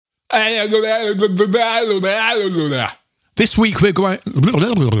This week we're going...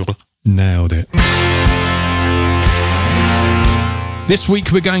 Nailed it. This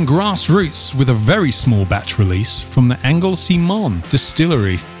week we're going grassroots with a very small batch release from the Anglesey Mon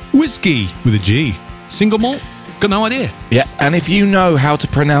Distillery. Whiskey with a G. Single malt? Got no idea. Yeah, and if you know how to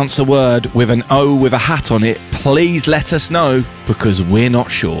pronounce a word with an O with a hat on it, please let us know, because we're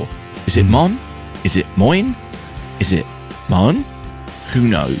not sure. Is it Mon? Is it Moin? Is it Mon? Who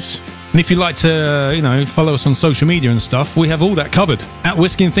knows? And if you'd like to, follow us on social media and stuff, we have all that covered. At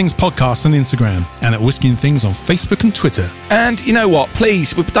Whiskey and Things Podcast on Instagram and at Whiskey and Things on Facebook and Twitter. And you know what?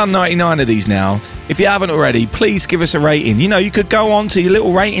 Please, we've done 99 of these now. If you haven't already, please give us a rating. You could go on to your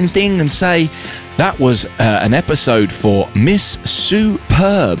little rating thing and say, that was an episode for Miss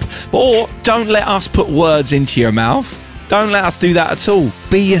Superb. Or don't let us put words into your mouth. Don't let us do that at all.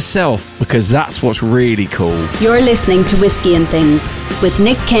 Be yourself, because that's what's really cool. You're listening to Whiskey and Things with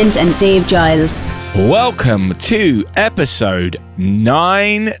Nick Kent and Dave Giles. Welcome to episode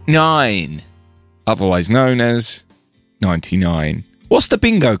 99, otherwise known as 99. What's the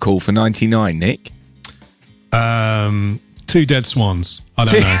bingo call for 99, Nick? 2 dead swans. I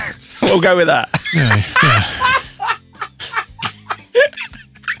don't know. We'll go with that. Yeah.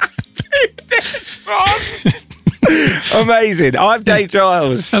 2 dead swans. Amazing. I'm Dave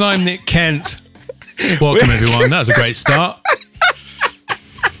Giles. And I'm Nick Kent. Welcome, everyone. That was a great start.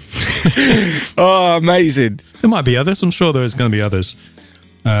 Oh, amazing. There might be others. I'm sure there's going to be others.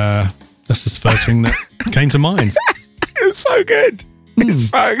 That's just the first thing that came to mind. It's so good. It's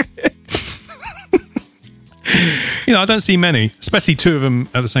so good. I don't see many, especially 2 of them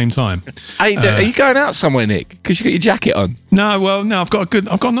at the same time. Hey, are you going out somewhere, Nick? Because you got your jacket on. No, I've got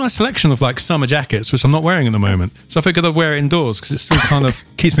a nice selection of summer jackets, which I'm not wearing at the moment. So I figured I'd wear it indoors because it still kind of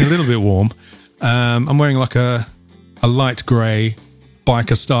keeps me a little bit warm. I'm wearing a light grey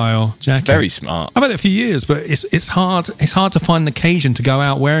biker style jacket. It's very smart. I've had it for years, but it's hard to find an occasion to go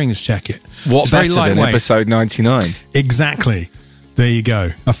out wearing this jacket. What it's better very lightweight. than episode 99? Exactly. There you go.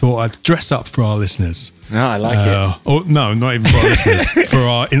 I thought I'd dress up for our listeners. No, I like it. Or, no, not even for our listeners. For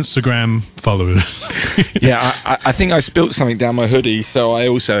our Instagram followers. Yeah, I think I spilt something down my hoodie, so I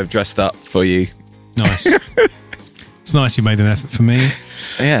also have dressed up for you. Nice. It's nice you made an effort for me.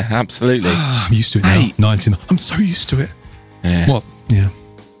 Yeah, absolutely. I'm used to it now. Hey. 19. I'm so used to it. Yeah. What? Yeah.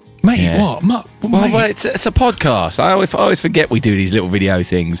 Mate, Yeah. what? Well, Mate? it's a podcast. I always forget we do these little video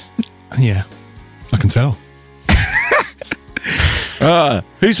things. Yeah, I can tell.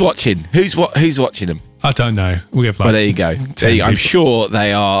 Who's watching? Who's watching them? I don't know. We have Well, there you go. 10 I'm people. sure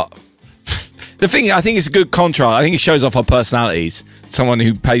they are. The thing, I think it's a good contrast. I think it shows off our personalities. Someone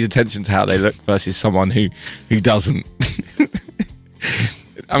who pays attention to how they look versus someone who doesn't.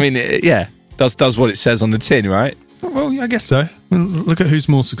 I mean, yeah, does what it says on the tin, right? Well, yeah, I guess so. Look at who's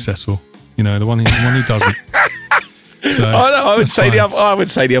more successful. The one who doesn't. So, I would that's say fine. I would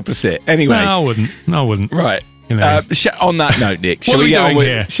say the opposite. Anyway, No, I wouldn't. right. know. On that note, Nick, What are we doing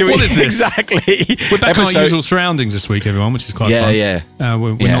here? What is this? Exactly. We're back in our usual surroundings this week, everyone, which is quite fun. Yeah.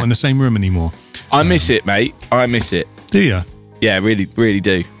 We're not in the same room anymore. I miss it, mate. I miss it. Do you? Yeah, really, really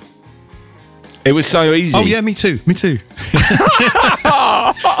do. It was so easy. Oh, yeah, me too.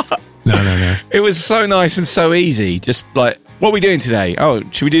 No. It was so nice and so easy. Just like, what are we doing today? Oh,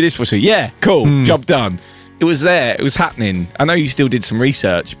 should we do this? Yeah, cool. Job done. It was there. It was happening. I know you still did some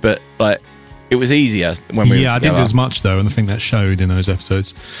research, but it was easier when we were I together. didn't do as much, though, and I think that showed in those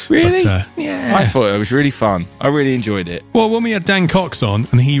episodes. Really? But, yeah. I thought it was really fun. I really enjoyed it. Well, when we had Dan Cox on,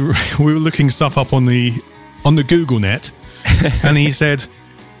 and we were looking stuff up on the Google net, and he said,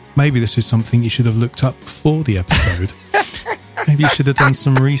 maybe this is something you should have looked up before the episode. Maybe you should have done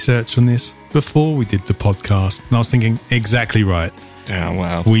some research on this before we did the podcast. And I was thinking, exactly right. Oh,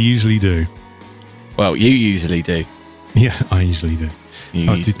 wow. We usually do. Well, you usually do. Yeah, I usually do.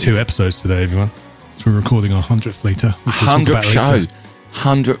 I did 2 episodes today, everyone. So we're recording our 100th later. 100th show.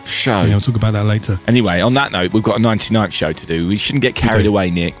 100th show. Yeah, we'll talk about that later. Anyway, on that note, we've got a 99th show to do. We shouldn't get carried away,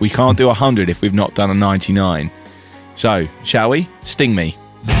 Nick. We can't do 100 if we've not done a 99. So, shall we? Sting me.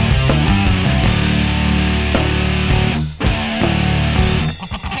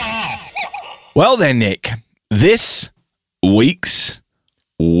 Well then, Nick, this week's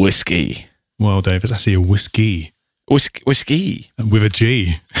whiskey. Well, Dave, it's actually a whiskey. Whiskey. With a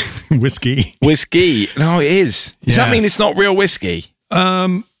G. Whiskey. Whiskey. No, it is. Does that mean it's not real whiskey?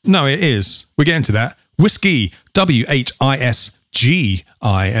 No, it is. We're getting to that. Whiskey. WHISGI,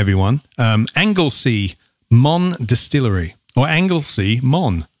 everyone. Anglesey Mon Distillery. Or Anglesey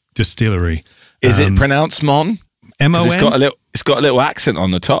Mon Distillery. Is it pronounced Mon? M-O-N? It's got a little accent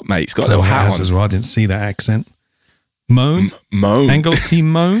on the top, mate. It's got a little hat on. As well. I didn't see that accent. Moan? Moan. Anglesey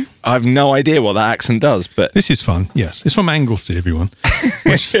Moan? I have no idea what that accent does, but This is fun. Yes, it's from Anglesey, everyone.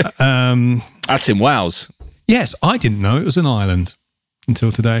 Which, that's in Wales. yes, I didn't know it was an island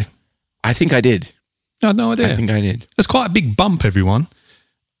until today. I think I did. I had no idea. I think I did. There's quite a big bump, everyone,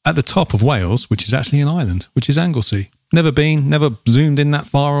 at the top of Wales, which is actually an island, which is Anglesey. Never been, never zoomed in that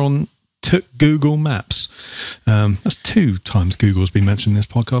far on Google Maps. That's 2 times Google's been mentioned in this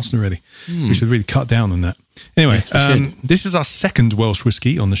podcast already. We should really cut down on that. Anyway, Yes, we should. this is our second Welsh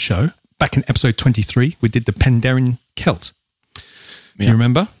whiskey on the show. Back in episode 23, we did the Penderyn Celt. Do Yeah. you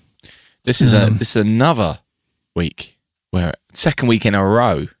remember? This is another week second week in a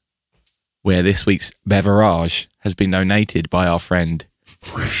row where this week's beverage has been donated by our friend.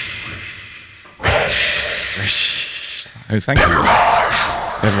 Oh, thank you.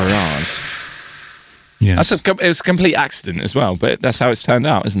 Beverage. Yes. It was a complete accident as well, but that's how it's turned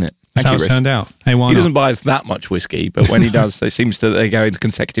out, isn't it? That's how it's turned out. Hey, why He not? doesn't buy us that much whiskey, but when he does, they go into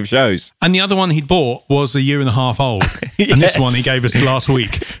consecutive shows. And the other one he'd bought was a year and a half old. And this Yes. one he gave us last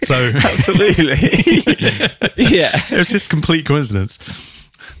week. So Absolutely. Yeah. it was just complete coincidence.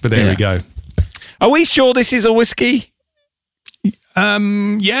 But there Yeah. we go. Are we sure this is a whiskey?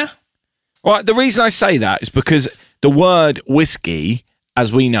 Yeah. Right, the reason I say that is because the word whiskey,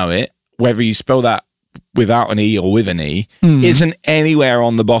 as we know it, whether you spell that without an E or with an E, isn't anywhere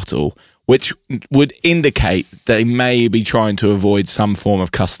on the bottle, which would indicate they may be trying to avoid some form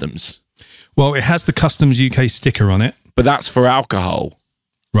of customs. Well, it has the Customs UK sticker on it. But that's for alcohol.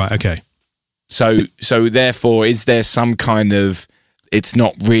 Right, okay. So therefore, is there some kind of, it's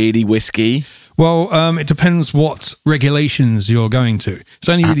not really whiskey? Well, it depends what regulations you're going to. It's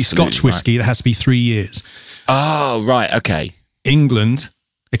only really Absolutely, Scotch whiskey that has to be 3 years. Oh, right, okay. England,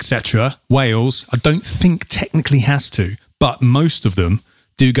 etc., Wales, I don't think technically has to, but most of them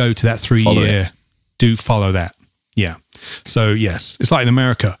do go to that 3 Follow year, do follow that. Yeah. So, yes, it's like in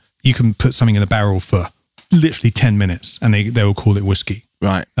America, you can put something in a barrel for literally 10 minutes and they will call it whiskey.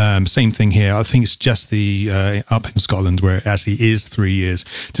 Right. Same thing here. I think it's just the up in Scotland where it actually is 3 years,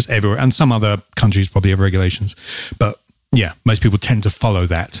 just everywhere. And some other countries probably have regulations. But yeah, most people tend to follow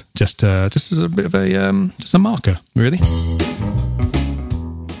that just as a bit of a just a marker, really.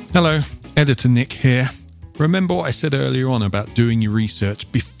 Hello, Editor Nick here. Remember what I said earlier on about doing your research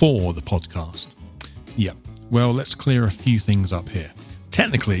before the podcast? Yeah. Well, let's clear a few things up here.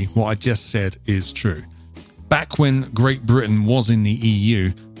 Technically, what I just said is true. Back when Great Britain was in the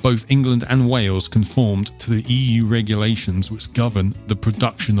EU, both England and Wales conformed to the EU regulations which govern the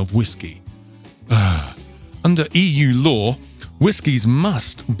production of whiskey. Under EU law, whiskies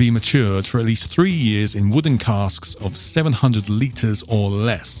must be matured for at least 3 years in wooden casks of 700 litres or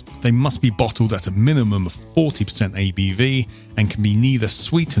less. They must be bottled at a minimum of 40% ABV and can be neither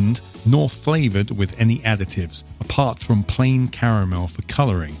sweetened nor flavoured with any additives, apart from plain caramel for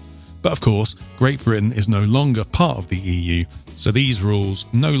colouring. But of course, Great Britain is no longer part of the EU, so these rules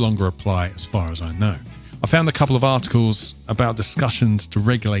no longer apply as far as I know. I found a couple of articles about discussions to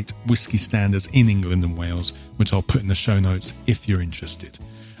regulate whisky standards in England and Wales, which I'll put in the show notes if you're interested.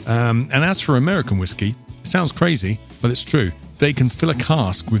 And as for American whiskey, it sounds crazy, but it's true. They can fill a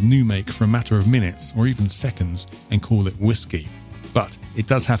cask with new make for a matter of minutes or even seconds and call it whiskey. But it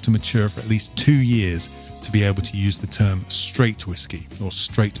does have to mature for at least 2 years to be able to use the term straight whiskey or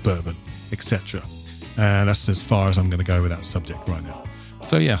straight bourbon, etc. That's as far as I'm going to go with that subject right now.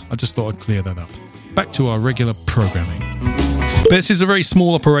 So yeah, I just thought I'd clear that up. Back to our regular programming. But this is a very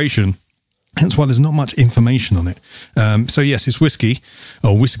small operation, hence why there's not much information on it. So yes, it's whiskey,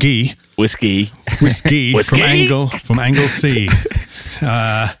 or whiskey Whiskey. from Anglesey.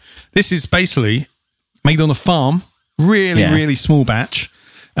 This is basically made on a farm, really small batch.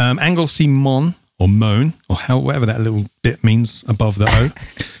 Anglesey Mon, or Moan, or whatever that little bit means above the O.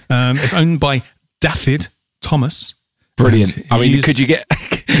 It's owned by Dafydd Thomas. Brilliant. And I mean, he's- could you get...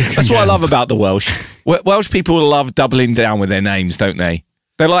 That's what I love about the Welsh. Welsh people love doubling down with their names, don't they?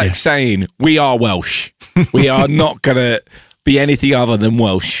 They're like saying, we are Welsh. We are not going to be anything other than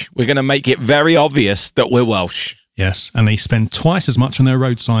Welsh. We're going to make it very obvious that we're Welsh. Yes, and they spend twice as much on their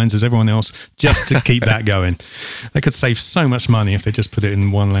road signs as everyone else just to keep that going. They could save so much money if they just put it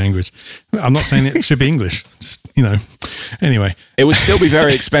in one language. I'm not saying it should be English, just, anyway. It would still be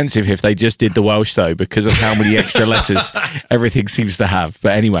very expensive if they just did the Welsh, though, because of how many extra letters everything seems to have.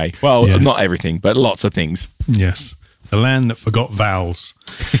 But anyway, not everything, but lots of things. Yes, the land that forgot vowels.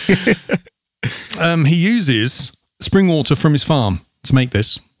 He uses spring water from his farm to make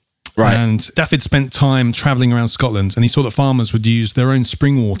this. Right. And Dafydd spent time travelling around Scotland and he saw that farmers would use their own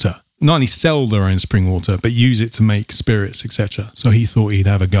spring water, not only sell their own spring water, but use it to make spirits, etc. So he thought he'd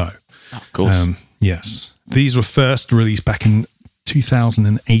have a go. Of course. Yes. These were first released back in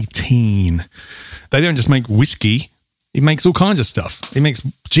 2018. They don't just make whiskey. He makes all kinds of stuff. He makes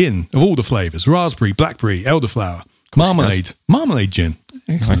gin of all the flavors: raspberry, blackberry, elderflower, marmalade gin.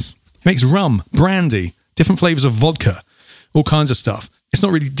 Nice. He makes rum, brandy, different flavors of vodka, all kinds of stuff. It's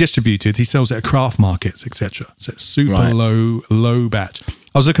not really distributed. He sells it at craft markets, etc. So it's super low batch.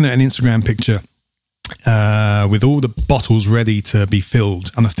 I was looking at an Instagram picture with all the bottles ready to be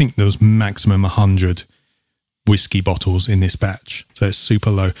filled, and I think there was maximum 100 whiskey bottles in this batch. So it's super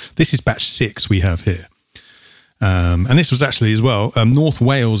low. This is batch 6 we have here. And this was actually as well North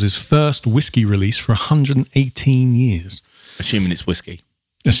Wales' first whiskey release for 118 years. Assuming it's whiskey.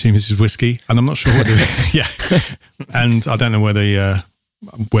 Assuming this is whiskey, and I'm not sure whether and I don't know where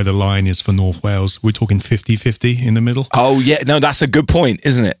the line is for North Wales. We're talking 50-50 in the middle. Oh yeah, no, that's a good point,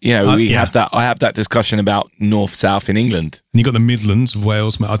 isn't it? You know, have that. I have that discussion about North South in England. And you got the Midlands of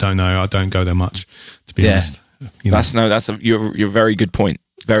Wales. I don't know. I don't go there much, to be honest. You know. You're very good point.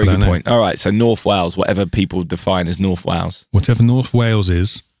 Very good point. All right, so North Wales, whatever people define as North Wales. Whatever North Wales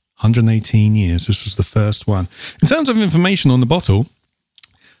is, 118 years. This was the first one. In terms of information on the bottle,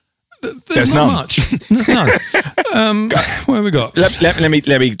 there's not much. There's none. What have we got? Let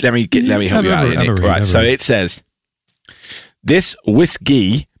me help you out. Right. So it says, this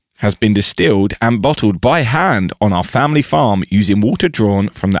whiskey has been distilled and bottled by hand on our family farm using water drawn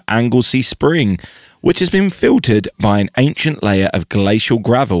from the Anglesey Spring, which has been filtered by an ancient layer of glacial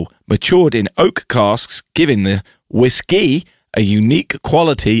gravel, matured in oak casks, giving the whiskey a unique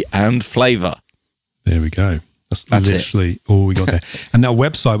quality and flavour. There we go. That's literally all we got there. And that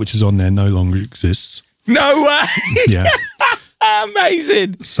website which is on there no longer exists. No way! Yeah.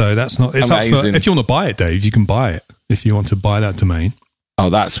 Amazing. So that's not... It's up for, if you want to buy it, Dave, you can buy it if you want to buy that domain. Oh,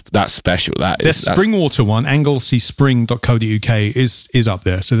 that's special. Their Springwater one, angleseyspring.co.uk, is up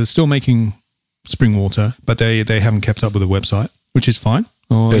there. So they're still making spring water, but they haven't kept up with the website, which is fine.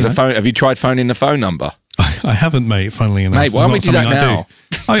 There's a phone. Have you tried phoning the phone number? I haven't, mate, funnily enough. Mate, why don't we do that now?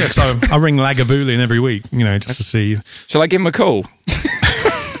 Oh, yeah, because I ring Lagavulin every week, just to see. Shall I give him a call?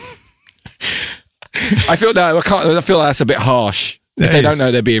 I feel like that's a bit harsh. If they don't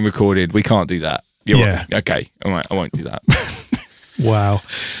know they're being recorded, we can't do that. Okay. All right. I won't do that. Wow.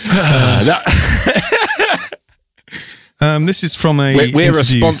 This is from a... We're a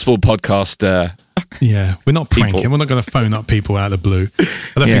responsible podcast. Yeah, we're not pranking. We're not going to phone up people out of the blue.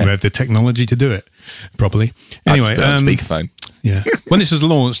 I don't think we have the technology to do it properly. Anyway, speakerphone. Yeah. When this was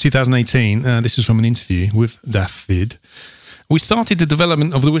launched, 2018, this is from an interview with David. We started the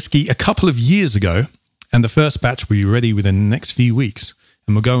development of the whiskey a couple of years ago, and the first batch will be ready within the next few weeks,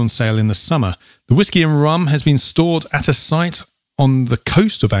 and will go on sale in the summer. The whiskey and rum has been stored at a site on the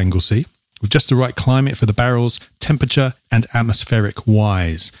coast of Anglesey, with just the right climate for the barrels, temperature, and atmospheric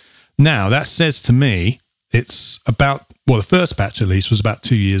wise. Now, that says to me it's about, the first batch at least was about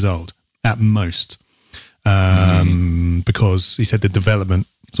 2 years old at most. Because he said the development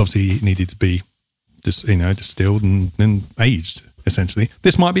obviously needed to be distilled and then aged, essentially.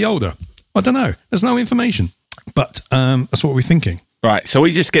 This might be older. I don't know. There's no information. But that's what we're thinking. Right, so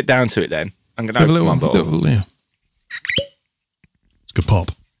we just get down to it then. I'm going to open one bottle. Yeah. It's a good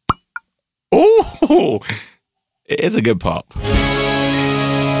pop. Oh, it is a good pop.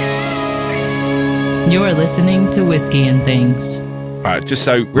 You're listening to Whiskey and Things. Right, just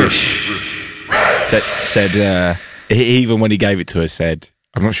so Rish said even when he gave it to us, said,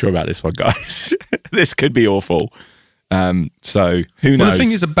 I'm not sure about this one, guys. This could be awful. So who knows? Well, the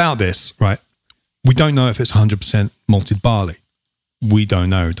thing is about this, right? We don't know if it's 100% malted barley. We don't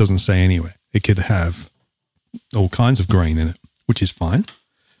know. It doesn't say anywhere. It could have all kinds of grain in it, which is fine.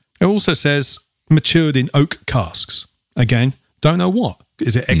 It also says matured in oak casks. Again, don't know what.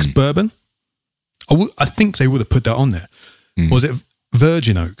 Is it ex-bourbon? I think they would have put that on there. Was it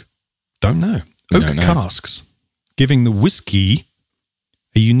virgin oak? Don't know. Oak casks, giving the whiskey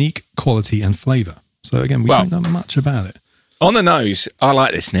a unique quality and flavour. So again, we don't know much about it. On the nose, I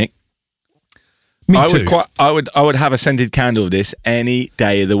like this, Nick. Me too. I would have a scented candle of this any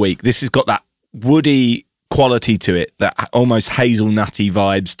day of the week. This has got that woody quality to it, that almost hazelnutty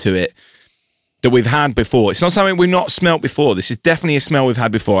vibes to it that we've had before. It's not something we've not smelt before. This is definitely a smell we've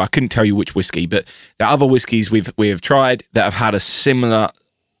had before. I couldn't tell you which whiskey, but there are other whiskies we have tried that have had a similar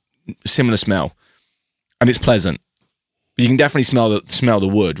smell, and it's pleasant. You can definitely smell the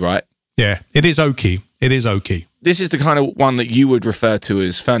wood, right? Yeah, it is oaky. It is oaky. This is the kind of one that you would refer to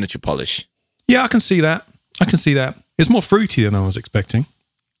as furniture polish. Yeah, I can see that. It's more fruity than I was expecting.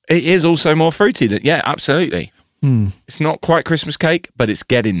 It is also more fruity. Yeah, absolutely. It's not quite Christmas cake, but it's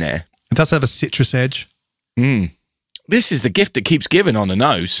getting there. It does have a citrus edge. This is the gift that keeps giving on the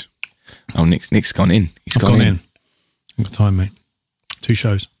nose. Oh, Nick's gone in. He's gone in. I've got time, mate. 2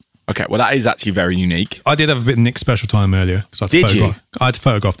 shows. Okay, well, that is actually very unique. I did have a bit of Nick's special time earlier. Did you? I had to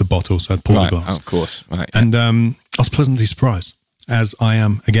photograph the bottle, so I'd poured the glass. Oh, of course. Right. And I was pleasantly surprised, as I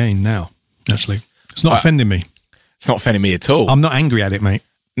am again now, actually. It's not offending me. It's not offending me at all. I'm not angry at it, mate.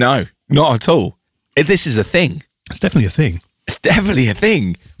 No, not at all. This is a thing. It's definitely a thing. It's definitely a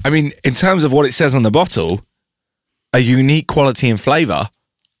thing. I mean, in terms of what it says on the bottle, a unique quality and flavour,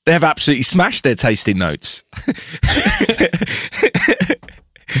 they have absolutely smashed their tasting notes.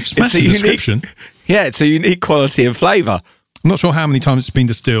 Smash the description. Yeah, it's a unique quality and flavour. I'm not sure how many times it's been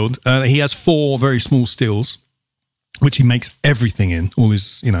distilled. He has 4 very small stills, which he makes everything in. All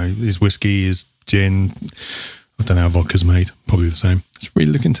his, his whiskey, his gin. I don't know how vodka's made. Probably the same. Let's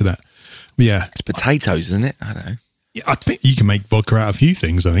really look into that. But yeah. It's potatoes, isn't it? I don't know. Yeah, I think you can make vodka out of a few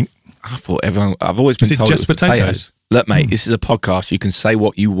things, I think. I thought I've always been told just it was potatoes. Look, mate, this is a podcast. You can say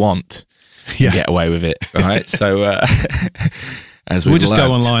what you want and get away with it, right? So, as we'll just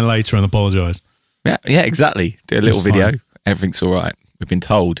go online later and apologise. Yeah, exactly. Do a little video. Fine. Everything's all right. We've been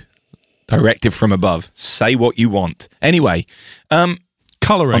told. Directive from above. Say what you want. Anyway.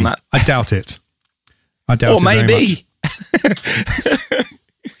 Colouring. I doubt it. I doubt it very much.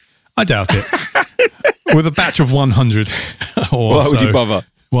 I doubt it. With a batch of 100 or Why would you bother?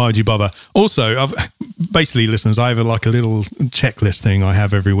 Why would you bother? Also, basically, listeners, I have a little checklist thing I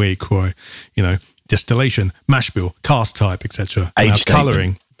have every week where, distillation, mash bill, cask type, etc. Age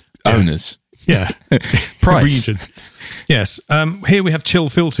colouring. Owners. Yeah. Price. Region. Yes. Here we have chill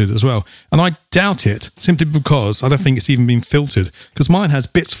filtered as well. And I doubt it simply because I don't think it's even been filtered because mine has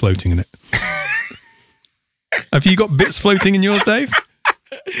bits floating in it. Have you got bits floating in yours, Dave?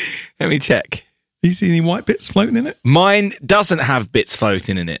 Let me check. You see any white bits floating in it? Mine doesn't have bits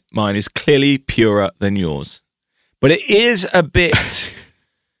floating in it. Mine is clearly purer than yours. But it is a bit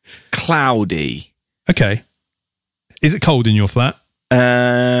cloudy. Okay. Is it cold in your flat?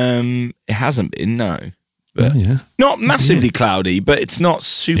 It hasn't been, no. But yeah. Not massively cloudy, but it's not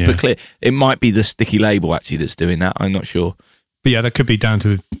super clear. It might be the sticky label actually that's doing that. I'm not sure. But yeah, that could be down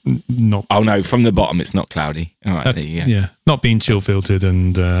to not. Oh no, from the bottom it's not cloudy. All right, there you go. Yeah, not being chill filtered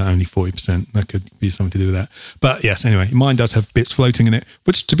and only 40%. That could be something to do with that. But yes, anyway, mine does have bits floating in it,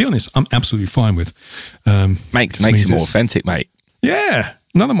 which to be honest, I'm absolutely fine with. Makes it more authentic, mate. Yeah,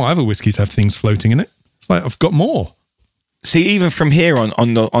 none of my other whiskies have things floating in it. It's like I've got more. See, even from here on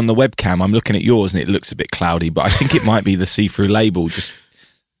the webcam, I'm looking at yours and it looks a bit cloudy, but I think it might be the see-through label. Just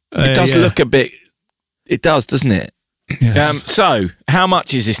it does look a bit. It does, doesn't it? Yes. So, how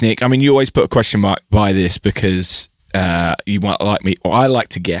much is this, Nick? I mean, you always put a question mark by this because you might like me, or I like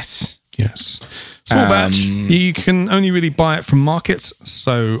to guess. Yes. Small batch. You can only really buy it from markets,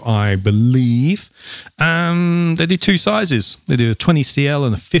 so I believe. They do 2 sizes. They do a 20 CL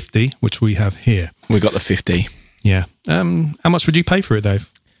and a 50, which we have here. We got the 50. Yeah. How much would you pay for it, Dave?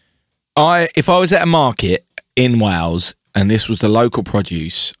 If I was at a market in Wales and this was the local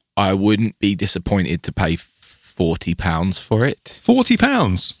produce, I wouldn't be disappointed to pay £40 for it.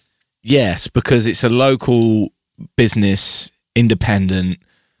 £40? Yes, because it's a local business, independent,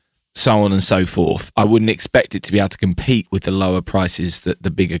 so on and so forth. I wouldn't expect it to be able to compete with the lower prices that the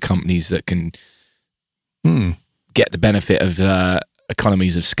bigger companies that can get the benefit of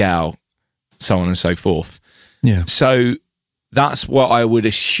economies of scale, so on and so forth. Yeah. So that's what I would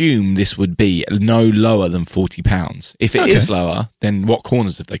assume this would be, no lower than £40. If it is lower, then what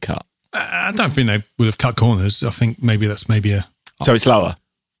corners have they cut? I don't think they would have cut corners. I think maybe that's a... So it's lower?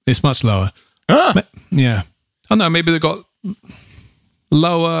 It's much lower. Yeah. I know, maybe they've got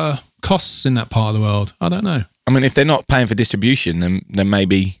lower costs in that part of the world. I don't know. I mean, if they're not paying for distribution, then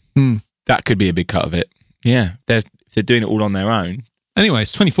maybe that could be a big cut of it. Yeah. If they're doing it all on their own. Anyway,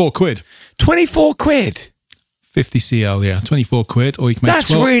 it's 24 quid. 24 quid? 50 CL, yeah. 24 quid, or you can make That's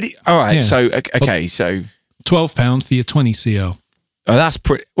 12. Really... All right, yeah. so, okay, so... £12 for your 20 CL. Oh, that's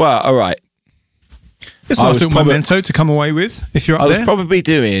pretty... Well, all right. It's a nice little memento to come away with if you're up there. I was probably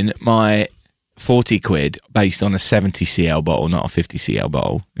doing my 40 quid based on a 70 CL bottle, not a 50 CL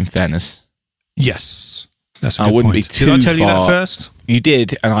bottle, in fairness. Yes. That's a good I wouldn't point. be too Did I tell you far. that first? You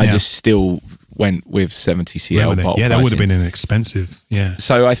did, and I just still went with 70 CL bottle. Yeah, that would have been inexpensive. Yeah.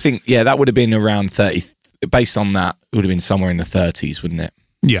 So I think, that would have been around 30. Based on that, it would have been somewhere in the 30s, wouldn't it?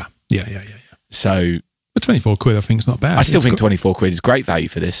 Yeah. So... But 24 quid, I think, is not bad. I still think 24 quid is great value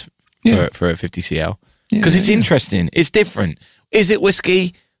for this, for a 50 CL. Because it's interesting. It's different. Is it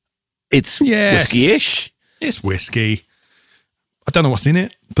whiskey? It's whiskey-ish. It's whiskey. I don't know what's in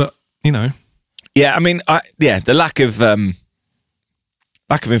it, but, Yeah, I mean, the lack of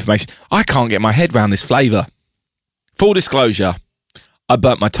information. I can't get my head around this flavour. Full disclosure, I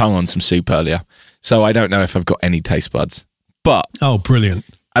burnt my tongue on some soup earlier, so I don't know if I've got any taste buds. But Oh, brilliant.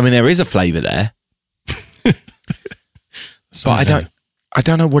 I mean, there is a flavour there, but I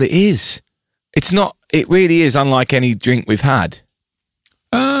don't know what it is. It's not. It really is unlike any drink we've had.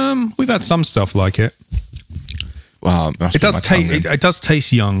 We've had some stuff like it. Well, It does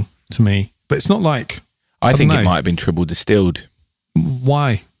taste young to me, but it's not like. I think don't it know. might have been triple distilled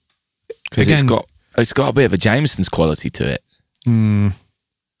Why? because Again- it's got a bit of a Jameson's quality to it.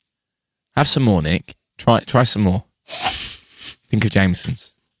 Have some more, Nick. Try some more. Think of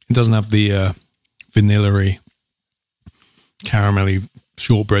Jameson's. It doesn't have the vanilla-y, caramelly,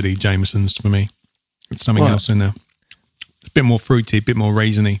 shortbready Jameson's for me. It's something What? else in there. It's a bit more fruity, a bit more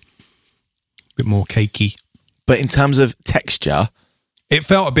raisiny, a bit more cakey. But in terms of texture, It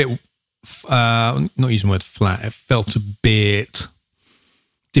felt a bit, not using the word flat, it felt a bit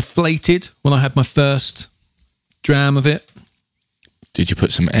deflated when I had my first dram of it. did you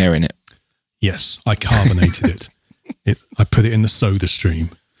put some air in it? Yes, I carbonated it. I put it in the soda stream.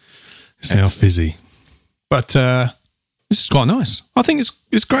 It's now fizzy. But this is quite nice. I think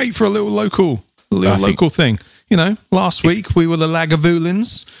it's great for a little local thing. You know, last week we were the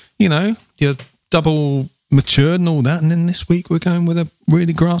Lagavulins, you know, you're double matured and all that. And then this week we're going with a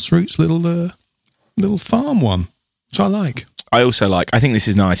really grassroots little farm one, which I like. I also like. I think this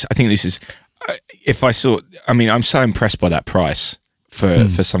is nice. I think this is. I'm so impressed by that price for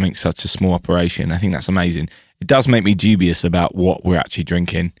something such a small operation. I think that's amazing. It does make me dubious about what we're actually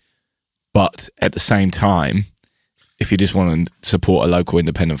drinking, but at the same time, if you just want to support a local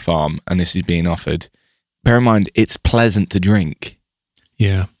independent farm and this is being offered, bear in mind it's pleasant to drink.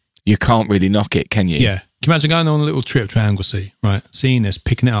 Yeah. You can't really knock it, can you? Yeah. Can you imagine going on a little trip to Anglesey, right? Seeing this,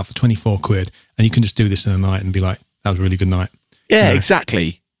 picking it up for 24 quid, and you can just do this in a night and be like, that was a really good night. Yeah, You know?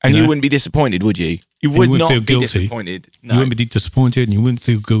 exactly. And You you know? wouldn't be disappointed, would you? You would wouldn't not feel be guilty. disappointed. No. You wouldn't be disappointed and you wouldn't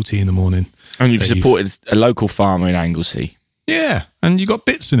feel guilty in the morning. And you've that supported a local farmer in Anglesey. Yeah, and you got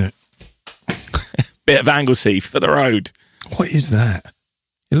bits in it. Bit of Anglesey for the road. What is that?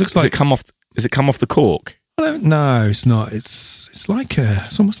 It looks Does like it come off? Does it come off the cork? I don't know. It's not. It's like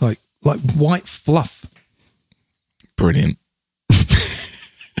it's almost like white fluff. Brilliant.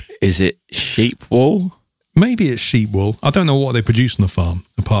 Is it sheep wool? Maybe it's sheep wool. I don't know what they produce on the farm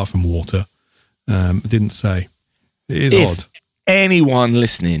apart from water. It didn't say. It is If odd. anyone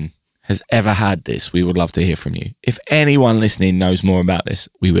listening has ever had this, we would love to hear from you. If anyone listening knows more about this,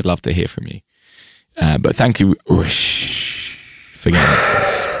 we would love to hear from you. But thank you, Rish, for getting that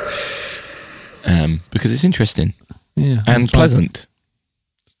for us. Because it's interesting Yeah, and pleasant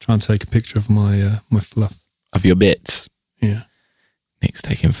Trying to take a picture of my my fluff. of your bits. Yeah. Nick's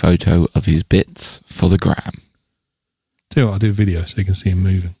taking a photo of his bits for the gram. Tell you what, I'll do a video so you can see him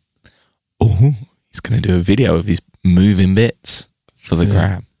moving. Oh, he's going to do a video of his moving bits for the Yeah.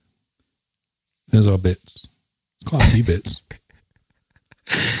 gram. There's our bits. Quite a few bits.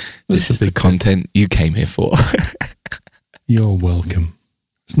 This is the content you came here for. You're welcome.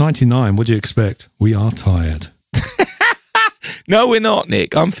 It's 99. What do you expect? We are tired. No, we're not,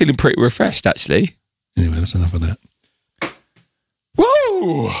 Nick. I'm feeling pretty refreshed, actually. Anyway, that's enough of that.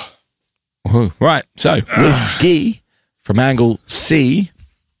 Woo! Woo. Right, so whiskey from Angle C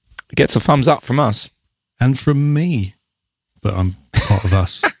gets a thumbs up from us. And from me. But I'm part of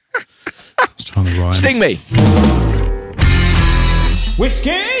us. I was trying to rhyme. Sting me.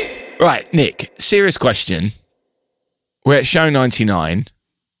 Whiskey? Right, Nick, serious question. We're at show 99.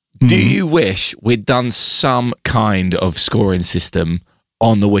 Do you wish we'd done some kind of scoring system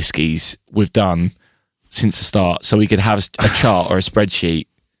on the whiskies we've done since the start so we could have a chart or a spreadsheet?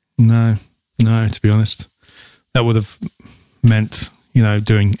 No, to be honest. That would have meant,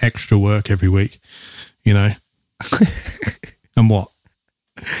 doing extra work every week, And what?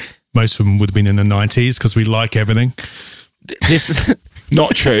 Most of them would have been in the 90s because we like everything. This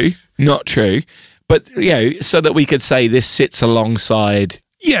not true. But, so that we could say this sits alongside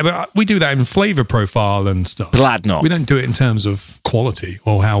Yeah, but we do that in flavour profile and stuff. Bladnoch. We don't do it in terms of quality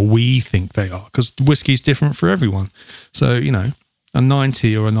or how we think they are because whiskey's different for everyone. So, a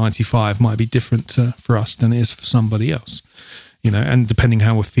 90 or a 95 might be different for us than it is for somebody else. And depending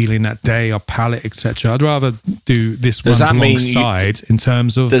how we're feeling that day, our palate, etc. I'd rather do this Does runs that mean alongside in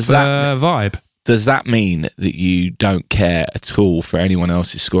terms of vibe. Does that mean that you don't care at all for anyone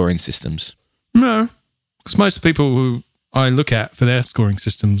else's scoring systems? No, because most of the people who I look at for their scoring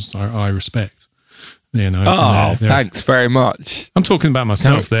systems I respect. Oh, they're- thanks very much. I'm talking about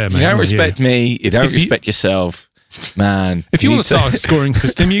myself there, man. You don't not respect me. You don't If you- respect yourself. Man. If you need want to start a scoring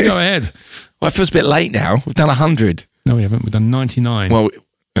system, you go ahead. Well, it feels a bit late now. We've done 100. No, we haven't. We've done 99. Well,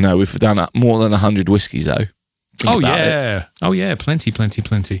 no, we've done more than 100 whiskies, though. Think about it. Oh, yeah.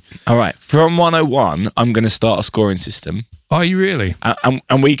 Plenty. All right. From 101, I'm going to start a scoring system. Are you really?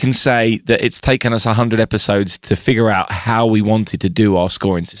 And we can say that it's taken us 100 episodes to figure out how we wanted to do our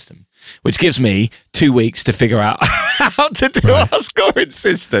scoring system, which gives me 2 weeks to figure out how to do our scoring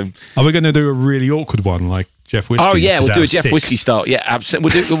system. Are we going to do a really awkward one like Jeff Whiskey? Oh, yeah. We'll do a Jeff 6? Whiskey style. Yeah,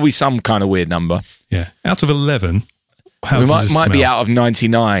 absolutely. It'll be some kind of weird number. Yeah. Out of 11, how We does this might be smell? out of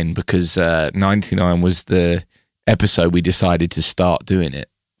 99 because 99 was the episode we decided to start doing it.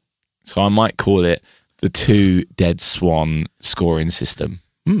 So I might call it the 2 Dead Swan scoring system.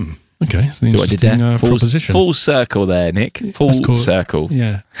 Okay. It's an See what I did interesting there? proposition. Full circle there, Nick. Full That's cool. circle.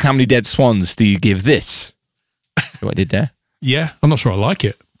 Yeah. How many dead swans do you give this? See what I did there? Yeah. I'm not sure I like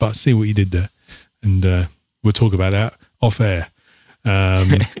it, but I see what you did there. And we'll talk about that off air.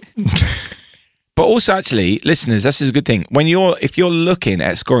 But also, actually, listeners, this is a good thing. If you're looking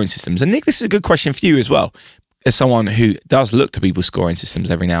at scoring systems, and Nick, this is a good question for you as well, as someone who does look to people's scoring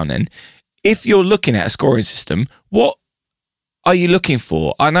systems every now and then. If you're looking at a scoring system, what are you looking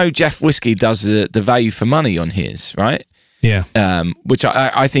for? I know Jeff Whiskey does the value for money on his, right? Yeah. Which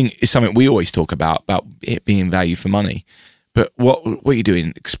I think is something we always talk about it being value for money. But what are you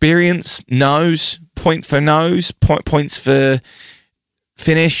doing? Experience, nose, point for nose, points for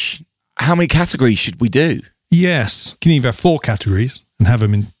finish. How many categories should we do? Yes. You can either have 4 categories and have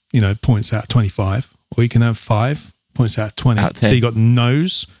them in, points out of 25, or you can have 5 points out of 20. Out of 10. So you got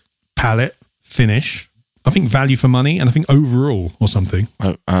nose, palette, finish, I think value for money, and I think overall or something.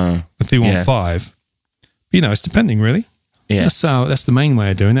 I think yeah. 5. It's depending really. Yeah. That's the main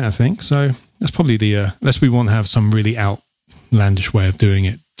way of doing it, I think. So that's probably unless we want to have some really outlandish way of doing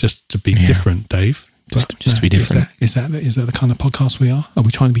it just to be different, Dave. Just to be different. Is that the kind of podcast we are? Are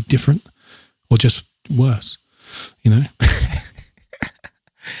we trying to be different or just worse?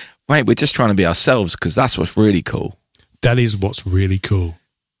 Mate, we're just trying to be ourselves because that's what's really cool. That is what's really cool.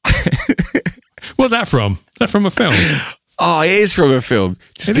 What's that from? Is that from a film? Oh, it is from a film.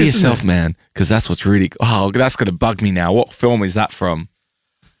 Just It be is, yourself, isn't it? man, because that's what's really... Oh, that's going to bug me now. What film is that from?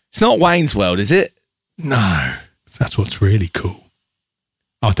 It's not Wayne's World, is it? No. That's what's really cool.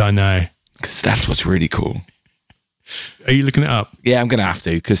 I don't know. Because that's what's really cool. Are you looking it up? Yeah, I'm going to have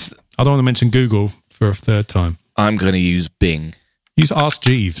to because I don't want to mention Google for a third time. I'm going to use Bing. Use Ask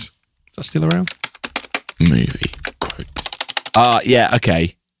Jeeves. Is that still around? Movie quote. Yeah,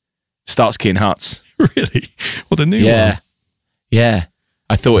 okay. Starsky and Hutch. Really? What, the new Yeah. one? Yeah.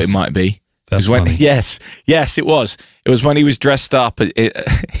 I thought it might be. That's It was when- funny. Yes, it was. It was when he was dressed up.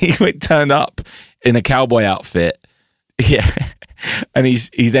 He turned up in a cowboy outfit. Yeah. And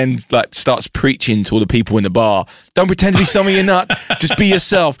he then starts preaching to all the people in the bar. Don't pretend to be someone you're not. Just be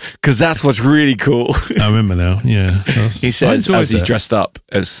yourself, because that's what's really cool. I remember now. Yeah. He says as he's dressed up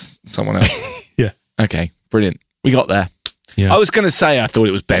as someone else. Yeah. Okay, brilliant. We got there. Yeah. I was going to say I thought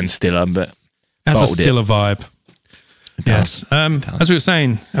it was Ben Stiller, but Has a bottled it. Stiller vibe. Yes. As we were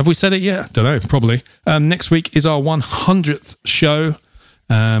saying, have we said it yet? Don't know, probably. Next week is our 100th show.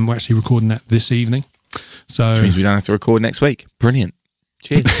 We're actually recording that this evening. So Which means we don't have to record next week. Brilliant.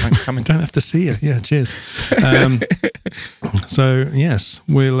 Cheers. Thanks for coming. don't have to see it. Yeah, cheers. So yes,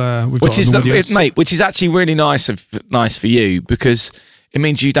 we've Which got is an audience. mate, which is actually really nice for you because it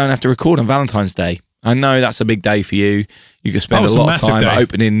means you don't have to record on Valentine's Day. I know that's a big day for you. You can spend it's a a lot of massive time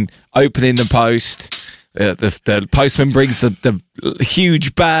day. opening the post. The postman brings the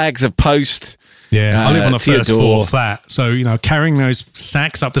huge bags of post. Yeah, I live on a to your first door. floor flat, so carrying those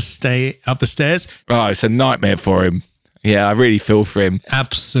sacks up the stairs, Oh, it's a nightmare for him. Yeah, I really feel for him.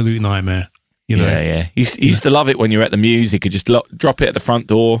 absolute nightmare. Yeah. He used to love it when you were at the Muse. He could just drop it at the front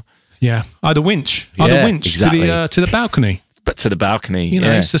door, Yeah, I had a winch. Yeah, to exactly. the balcony. but to the balcony.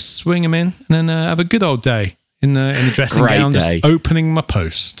 Just swing them in and then have a good old day in the dressing Great gown, day. just opening my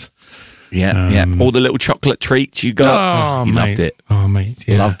post. Yeah. All the little chocolate treats you got. You mate. loved it. Oh, mate,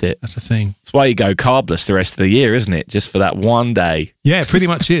 yeah, Loved it. That's the thing. That's why you go carbless the rest of the year, isn't it? Just for that one day. Yeah, it pretty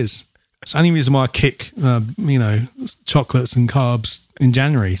much is. It's the only reason why I kick, chocolates and carbs in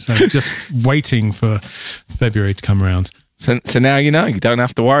January. So just waiting for February to come around. So now you know. You don't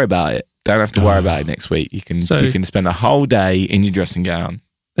have to worry about it. Don't have to worry about it next week. You can spend a whole day in your dressing gown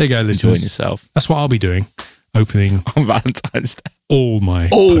There you go, enjoying listeners. yourself That's what I'll be doing. Opening on Valentine's Day. all my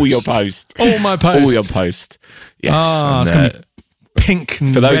Your post. All my posts. All your post. Yes. Ah, and, it's going to be pink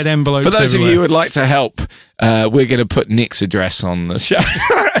and for those, red envelopes for those of everywhere. you who would like to help, we're going to put Nick's address on the show.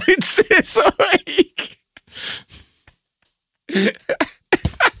 It's this week.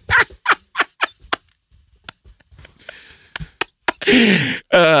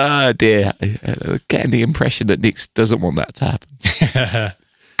 Dear. Getting the impression that Nick doesn't want that to happen.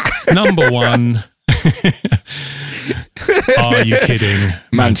 Number one. Are you kidding?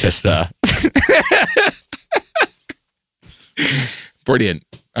 Manchester. Brilliant.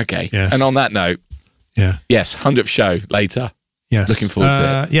 Okay. Yes. And on that note, Yeah. yes, 100th show later. Yes. Looking forward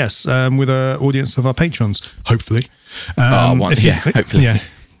to it. Yes, with an audience of our patrons, hopefully. Hopefully. Yeah.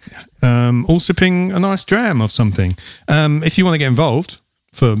 All sipping a nice dram of something. If you want to get involved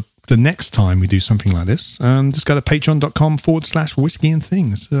for the next time we do something like this, just go to patreon.com/whiskey and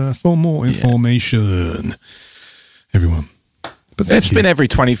things for more information. Everyone. But It's been every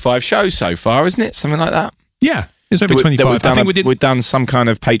 25 shows so far, isn't it? Something like that. Yeah, it's every 25. I think we've done some kind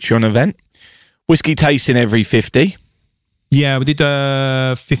of Patreon event. Whiskey tasting every 50. Yeah, we did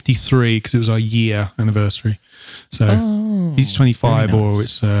 53 because it was our year anniversary. So it's 25 or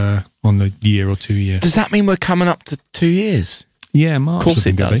it's on the year or 2 year. Does that mean we're coming up to 2 years? Yeah, March. Of course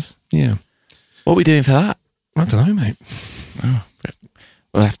I think it it'll be. does. Yeah. What are we doing for that? I don't know, mate.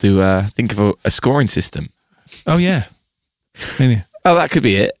 We'll have to think of a scoring system. Oh, yeah. Yeah. Oh, that could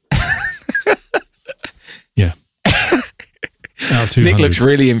be it. Yeah. Out of 200. Nick looks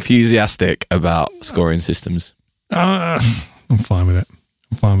really enthusiastic about scoring systems. I'm fine with it.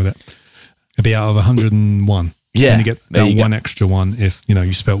 It'll be out of 101. Yeah. And you get there that you go. one extra one if,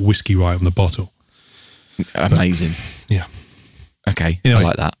 you spell whiskey right on the bottle. Amazing. Yeah. Okay. Anyway. I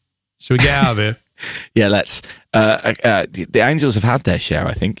like that. Shall we get out of here? Yeah, let's. The Angels have had their share,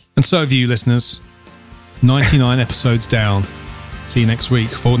 I think. And so have you, listeners. 99 episodes down. See you next week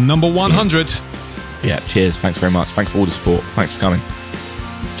for number 100. Yeah, cheers. Thanks very much. Thanks for all the support. Thanks for coming.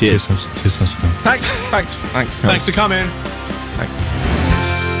 Cheers. Cheers for coming. Thanks for coming. Thanks for coming. Thanks.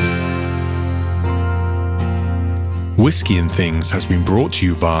 Whiskey and Things has been brought to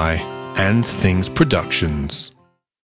you by And Things Productions.